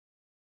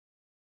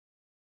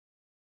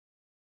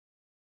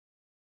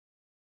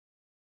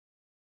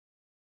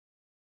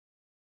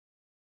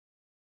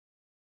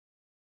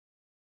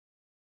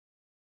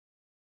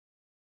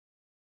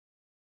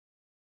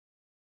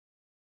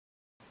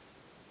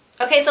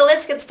Okay, so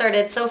let's get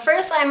started. So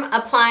first I'm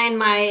applying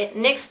my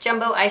NYX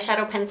Jumbo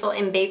Eyeshadow Pencil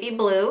in Baby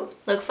Blue.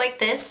 Looks like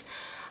this.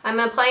 I'm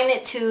applying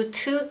it to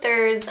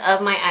 2/3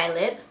 of my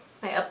eyelid,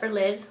 my upper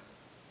lid.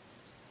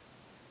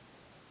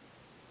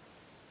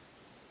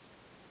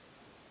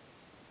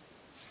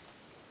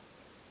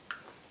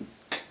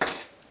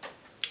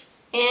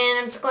 And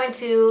I'm just going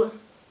to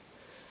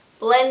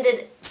blend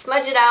it,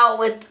 smudge it out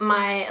with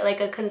my, like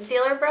a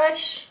concealer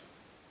brush.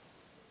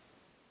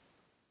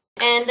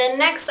 And then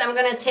next I'm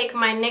going to take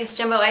my NYX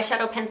Jumbo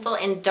Eyeshadow Pencil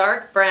in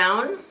dark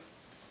brown.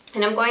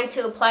 And I'm going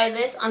to apply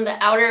this on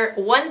the outer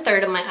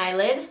 1/3 of my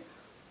eyelid.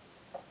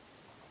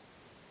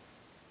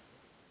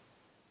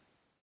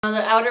 On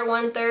the outer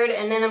 1/3,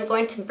 and then I'm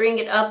going to bring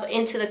it up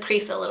into the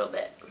crease a little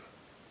bit.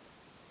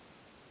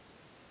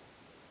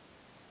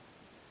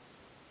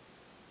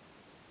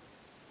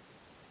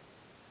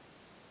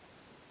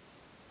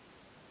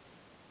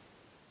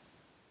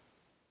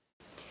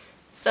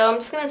 So I'm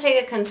just going to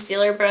take a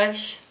concealer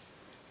brush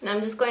and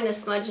I'm just going to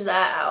smudge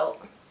that out.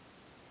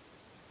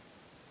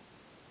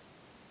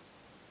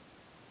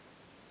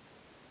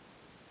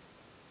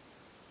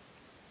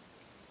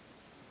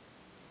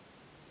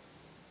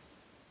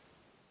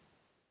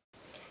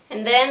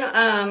 And then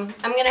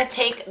I'm going to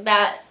take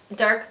that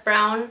dark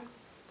brown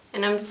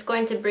and I'm just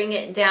going to bring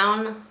it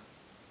down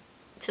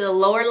to the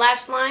lower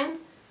lash line.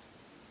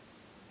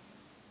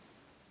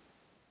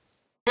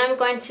 I'm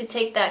going to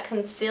take that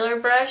concealer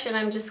brush and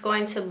I'm just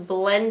going to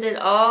blend it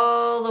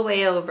all the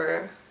way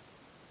over.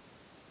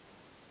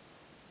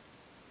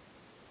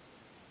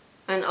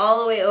 And all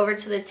the way over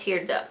to the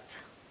tear duct.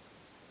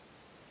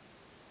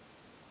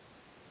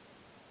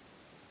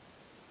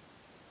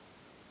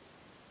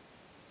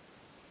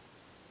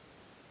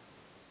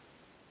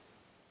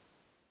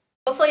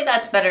 Hopefully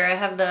that's better. I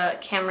have the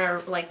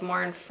camera like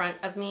more in front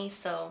of me,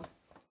 so.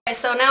 Okay,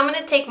 so now I'm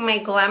going to take my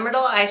Glamour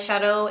Doll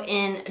eyeshadow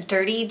in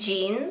Dirty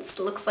Jeans.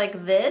 Looks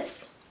like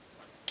this.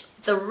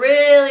 It's a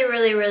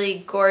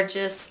really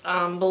gorgeous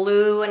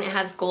blue and it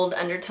has gold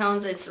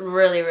undertones. It's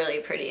really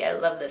pretty. I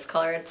love this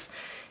color.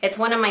 It's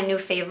one of my new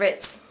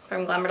favorites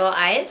from Glamour Doll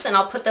Eyes, and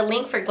I'll put the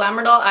link for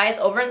Glamour Doll Eyes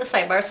over in the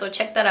sidebar, so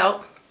check that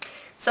out.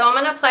 So I'm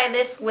going to apply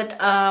this with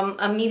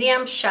a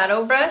medium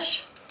shadow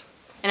brush,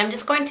 and I'm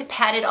just going to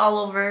pat it all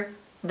over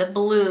the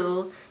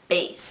blue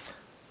base.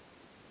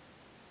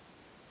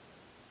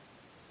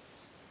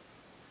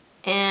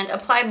 And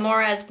apply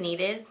more as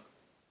needed.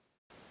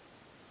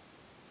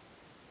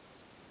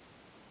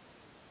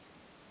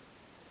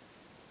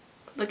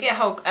 Look at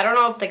how, I don't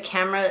know if the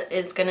camera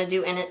is going to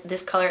do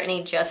this color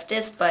any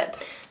justice,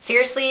 but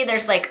seriously,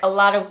 there's like a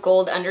lot of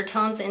gold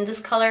undertones in this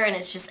color and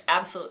it's just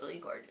absolutely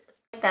gorgeous.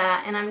 Like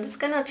that, and I'm just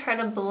going to try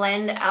to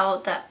blend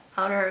out that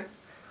outer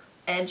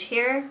edge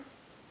here.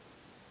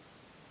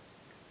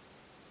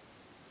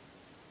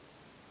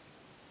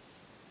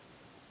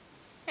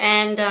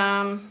 And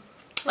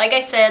like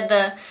I said,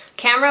 the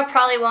camera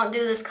probably won't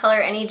do this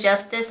color any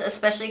justice,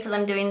 especially because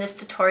I'm doing this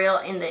tutorial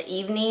in the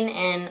evening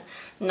and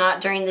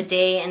not during the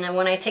day. And then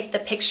when I take the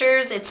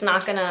pictures, it's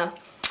not gonna...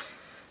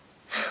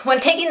 When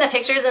taking the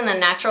pictures in the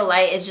natural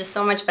light is just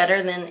so much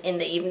better than in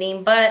the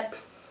evening, but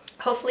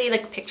hopefully the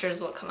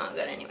pictures will come out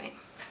good anyway.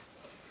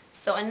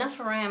 So enough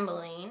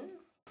rambling.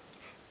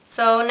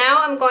 So now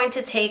I'm going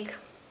to take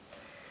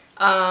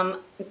Glamour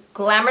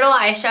Doll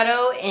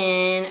eyeshadow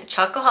in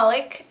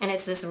Chocoholic, and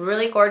it's this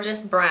really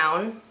gorgeous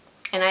brown,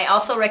 and I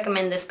also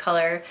recommend this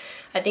color.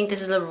 I think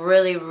this is a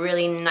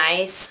really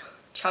nice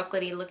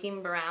chocolatey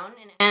looking brown.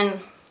 And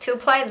to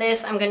apply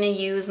this, I'm going to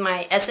use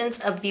my Essence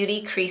of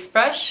Beauty crease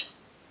brush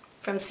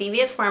from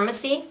CVS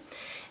Pharmacy,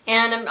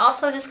 and I'm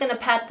also just going to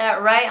pat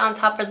that right on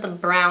top of the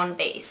brown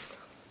base.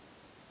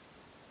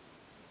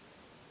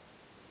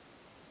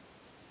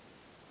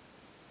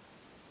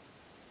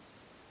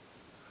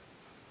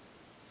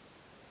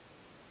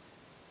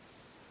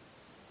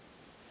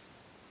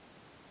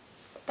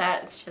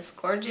 That's just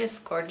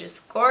gorgeous.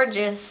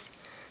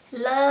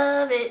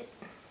 Love it.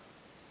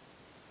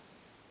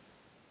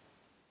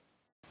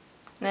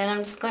 Then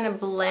I'm just going to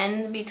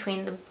blend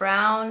between the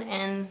brown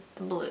and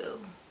the blue.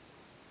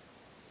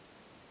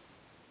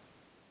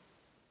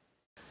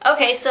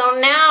 Okay, so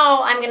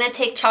now I'm going to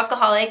take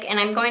Chocoholic and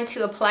I'm going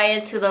to apply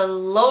it to the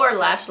lower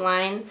lash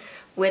line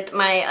with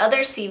my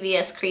other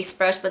CVS crease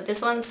brush, but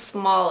this one's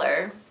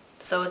smaller,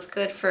 so it's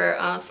good for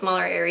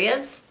smaller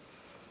areas.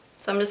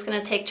 So I'm just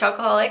going to take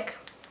Chocoholic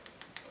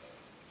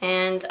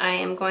and I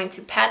am going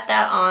to pat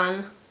that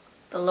on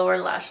the lower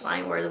lash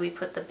line where we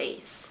put the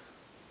base.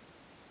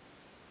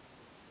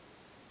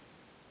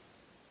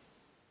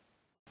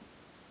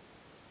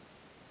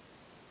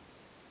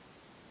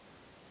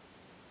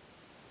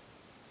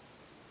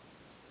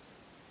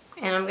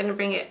 And I'm going to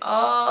bring it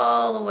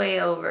all the way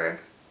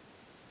over.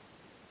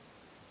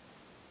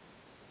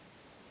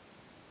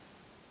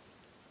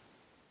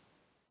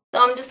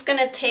 So I'm just going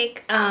to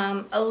take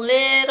a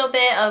little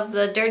bit of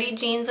the Dirty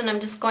Jeans and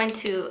I'm just going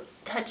to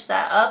touch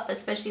that up,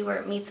 especially where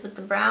it meets with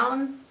the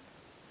brown.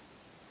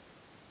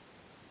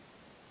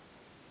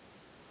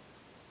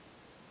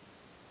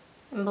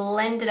 And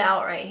blend it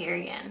out right here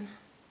again.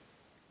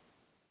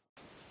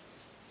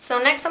 So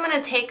next I'm going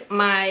to take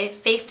my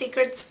Face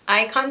Secrets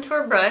Eye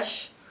Contour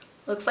Brush.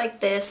 Looks like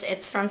this.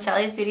 It's from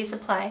Sally's Beauty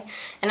Supply.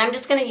 And I'm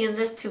just going to use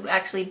this to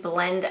actually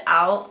blend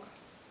out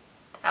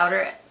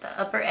the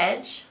upper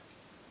edge.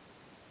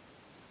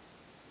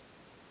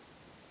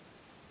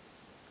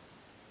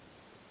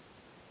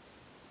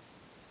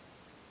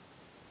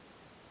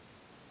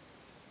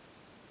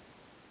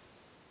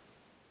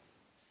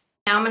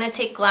 Now I'm going to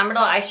take Glamour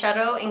Doll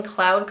Eyeshadow in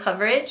Cloud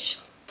Coverage.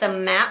 It's a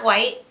matte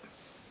white.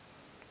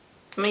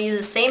 I'm going to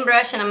use the same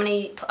brush and I'm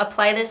going to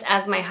apply this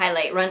as my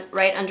highlight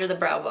right under the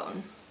brow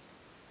bone.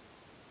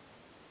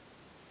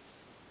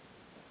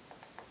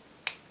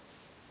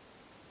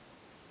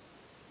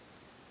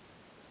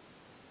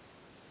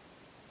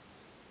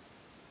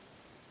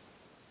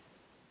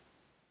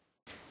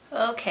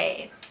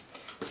 Okay,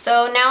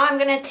 so now I'm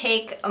going to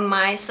take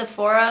my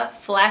Sephora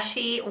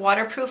Flashy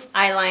Waterproof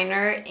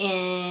Eyeliner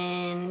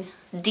in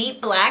deep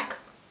black,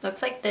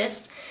 looks like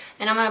this,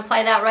 and I'm going to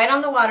apply that right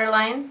on the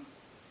waterline.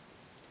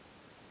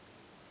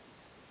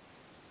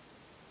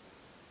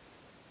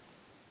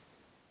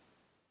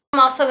 I'm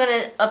also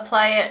going to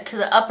apply it to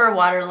the upper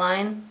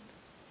waterline.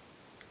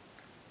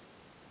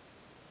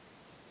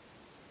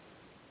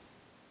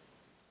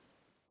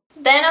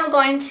 Then I'm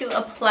going to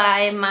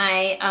apply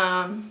my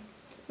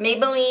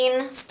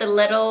Maybelline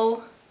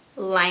Stilleto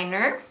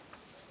liner.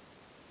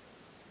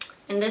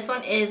 And this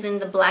one is in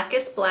the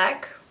blackest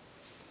black.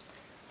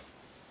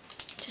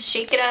 Just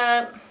shake it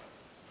up.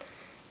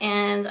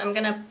 And I'm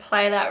going to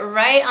apply that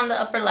right on the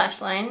upper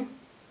lash line.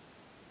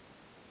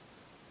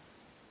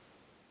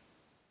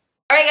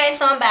 Alright guys,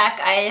 so I'm back.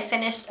 I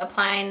finished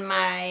applying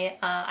my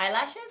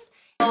eyelashes.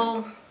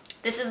 So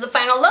this is the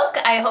final look.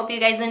 I hope you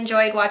guys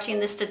enjoyed watching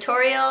this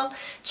tutorial.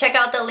 Check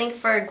out the link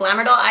for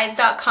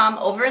glamourdollyes.com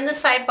over in the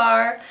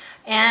sidebar.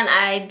 And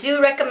I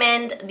do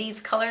recommend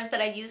these colors that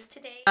I used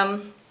today.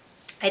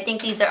 I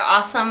think these are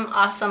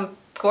awesome,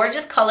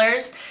 gorgeous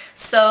colors.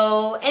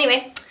 So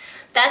anyway,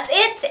 that's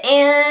it.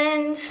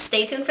 And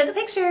stay tuned for the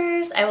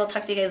pictures. I will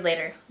talk to you guys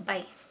later.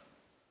 Bye.